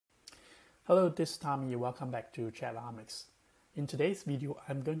Hello, this is Tommy. Welcome back to Chatomics. In today's video,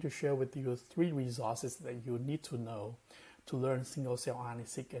 I'm going to share with you 3 resources that you need to know to learn single-cell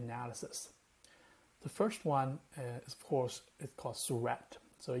RNA-seq analysis. The first one, of course, is called Suerat.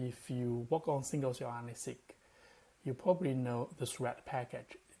 So if you work on single-cell RNA-seq, you probably know the Suerat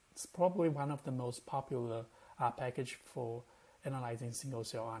package. It's probably one of the most popular package for analyzing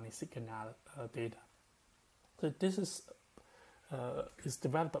single-cell RNA-seq data. So this is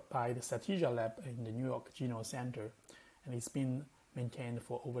developed by the Satija lab in the New York Genome Center, and it's been maintained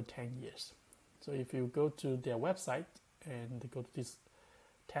for over 10 years. So if you go to their website and go to this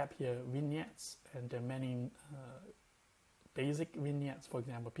tab here, vignettes, and there are many basic vignettes, for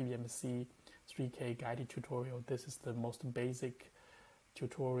example, PBMC 3K guided tutorial. This is the most basic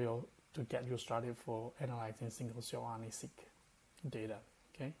tutorial to get you started for analyzing single-cell RNA-seq data.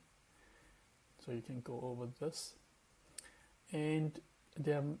 Okay, so you can go over this. And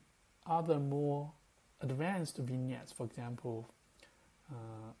there are other more advanced vignettes, for example,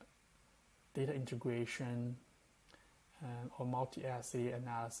 data integration or multi-assay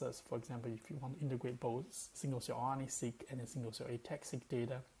analysis. For example, if you want to integrate both single-cell RNA-seq and single-cell ATAC-seq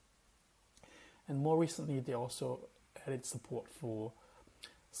data. And more recently, they also added support for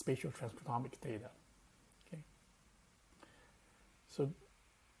spatial transcriptomic data. Okay. So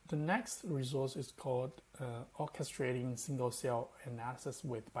the next resource is called Orchestrating Single-Cell Analysis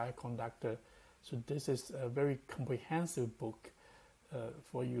with Bioconductor. So this is a very comprehensive book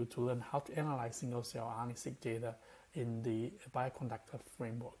for you to learn how to analyze single-cell RNA-seq data in the bioconductor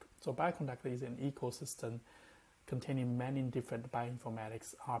framework. So bioconductor is an ecosystem containing many different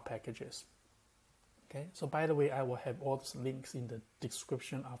bioinformatics R packages. Okay. So by the way, I will have all those links in the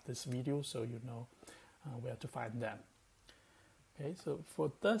description of this video, so you know where to find them. Okay, so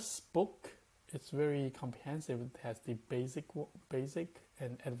for this book, it's very comprehensive. It has the basic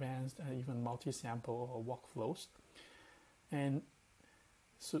and advanced and even multi-sample or workflows. And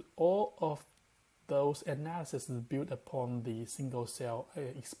so all of those analysis is built upon the single-cell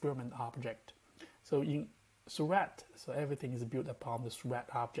experiment object. So in Suerat, so everything is built upon the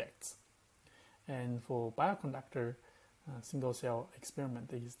Suerat objects. And for bioconductor, single-cell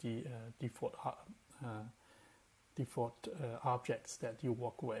experiment is the default objects that you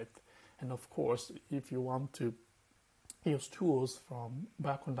work with. And of course, if you want to use tools from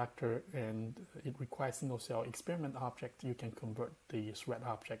bioconductor and it requires single-cell experiment object, you can convert the Suerat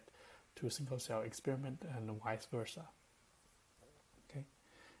object to a single-cell experiment and vice versa. Okay,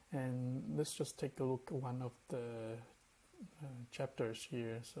 and let's just take a look at one of the chapters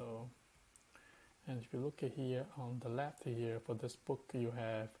here. So, and if you look at here on the left here, for this book, you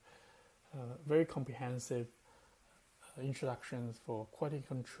have very comprehensive introductions for quality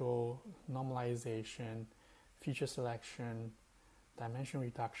control, normalization, feature selection, dimension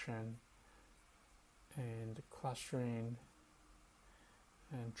reduction, and clustering,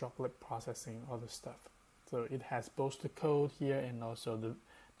 and droplet processing, all this stuff. So it has both the code here and also the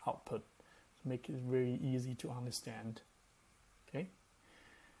output to make it very easy to understand. Okay,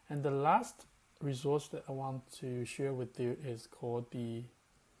 and the last resource that I want to share with you is called the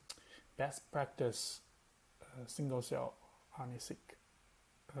best practice single-cell RNA-seq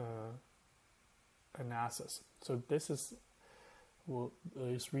analysis. So this is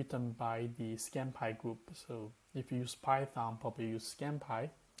written by the ScanPy group. So if you use Python, probably use ScanPy.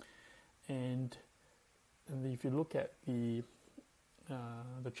 And if you look at the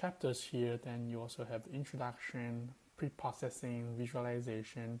chapters here, then you also have introduction, pre-processing,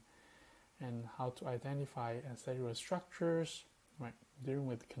 visualization, and how to identify cellular structures, right? Dealing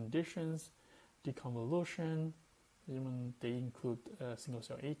with conditions, deconvolution, even they include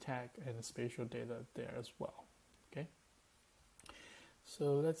single-cell ATAC and spatial data there as well. Okay,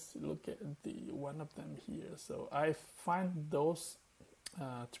 so let's look at the one of them here. So I find those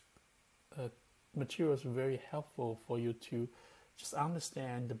materials very helpful for you to just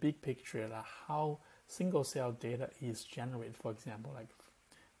understand the big picture, like how single-cell data is generated. For example, like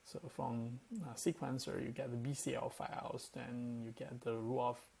so from a sequencer, you get the BCL files, then you get the raw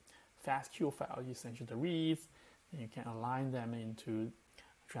of FASTQ file, essentially the reads, and you can align them into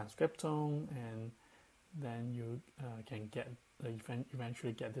transcriptome, and then you can get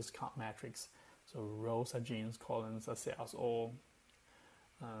eventually get this count matrix. So rows are genes, columns are cells, or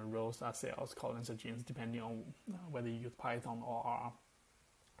rows are cells, columns are genes, depending on whether you use Python or R.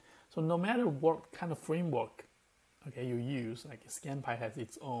 So no matter what kind of framework you use, like ScanPy has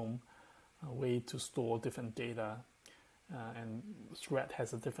its own way to store different data, and Suerat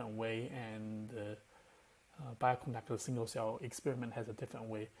has a different way, and bioconductor single-cell experiment has a different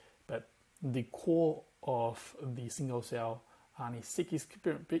way. But the core of the single-cell RNA-seq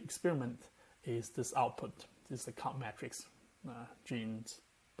experiment is this output. This is the count matrix genes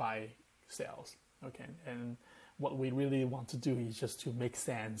by cells. Okay, and what we really want to do is just to make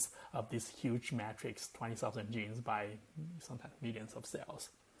sense of this huge matrix, 20,000 genes by sometimes millions of cells.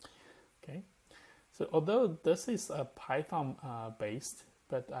 Okay, so although this is a Python based,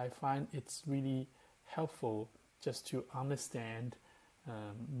 but I find it's really helpful just to understand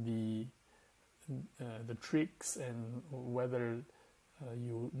the tricks and whether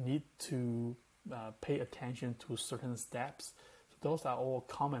you need to pay attention to certain steps. So those are all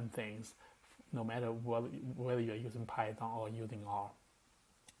common things, no matter whether you're using Python or using R.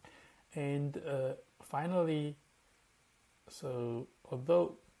 And finally, so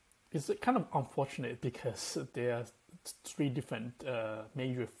although it's kind of unfortunate because there are 3 different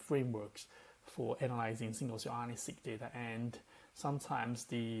major frameworks for analyzing single-cell RNA-seq data, and sometimes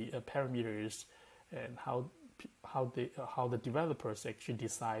the parameters and how the developers actually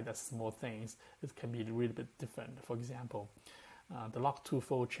decide as small things, it can be a little bit different. For example, the log2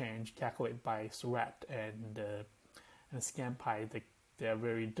 fold change calculated by Suerat and ScanPy, they are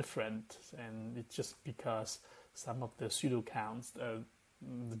very different, and it's just because some of the pseudo counts, the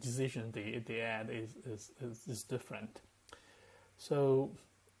decision they add is different. So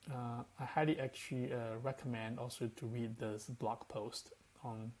I highly actually recommend also to read this blog post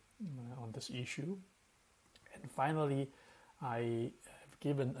on this issue. And finally, I have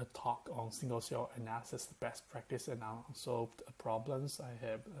given a talk on single-cell analysis best practice and unsolved problems. I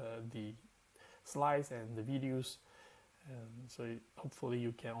have the slides and the videos, so hopefully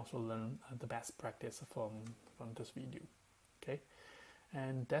you can also learn the best practice from this video. Okay,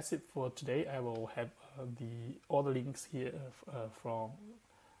 and that's it for today. I will have all the links here from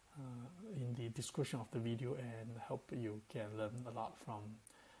in the description of the video, and I hope you can learn a lot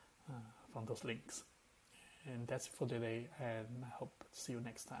from those links. And that's it for today, and I hope to see you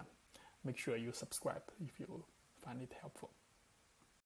next time. Make sure you subscribe if you find it helpful.